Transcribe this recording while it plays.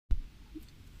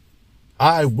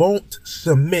I won't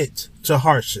submit to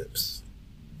hardships.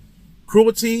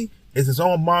 Cruelty is its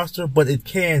own monster, but it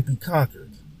can be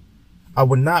conquered. I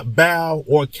will not bow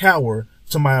or cower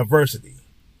to my adversity.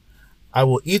 I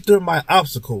will eat through my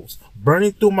obstacles,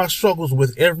 burning through my struggles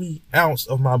with every ounce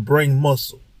of my brain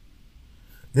muscle.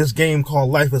 This game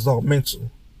called life is all mental.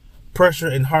 Pressure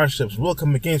and hardships will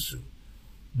come against you,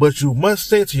 but you must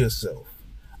say to yourself,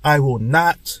 I will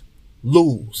not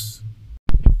lose.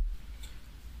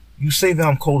 You say that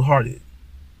I'm cold-hearted,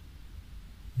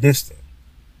 distant,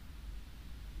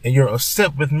 and you're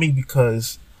upset with me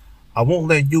because I won't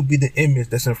let you be the image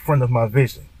that's in front of my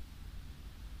vision.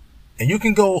 And you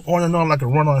can go on and on like a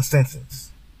run-on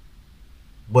sentence,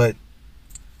 but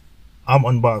I'm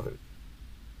unbothered.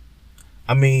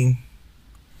 I mean,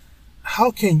 how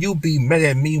can you be mad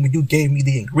at me when you gave me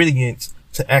the ingredients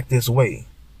to act this way?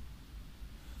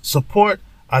 Support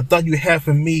I thought you had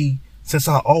for me since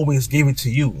I always gave it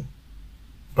to you,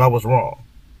 but I was wrong.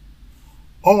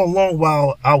 All along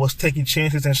while I was taking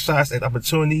chances and shots at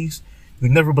opportunities, you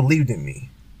never believed in me.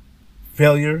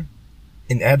 Failure,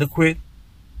 inadequate,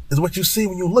 is what you see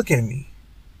when you look at me.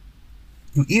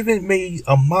 You even made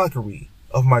a mockery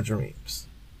of my dreams.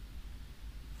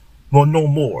 Well, no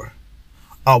more.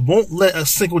 I won't let a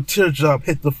single teardrop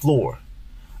hit the floor.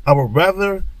 I would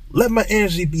rather let my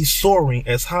energy be soaring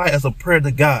as high as a prayer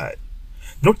to God.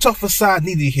 No tough facade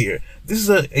needed here. This is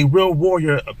a real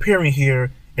warrior appearing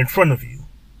here in front of you.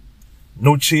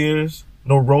 No cheers,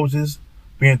 no roses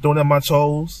being thrown at my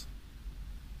toes.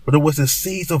 But it was the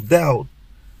seeds of doubt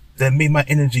that made my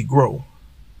energy grow.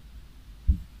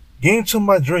 Getting to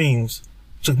my dreams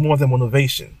took more than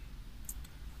motivation.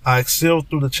 I excelled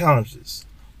through the challenges.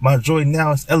 My joy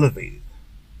now is elevated.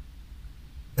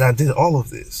 And I did all of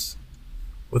this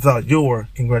without your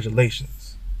congratulations.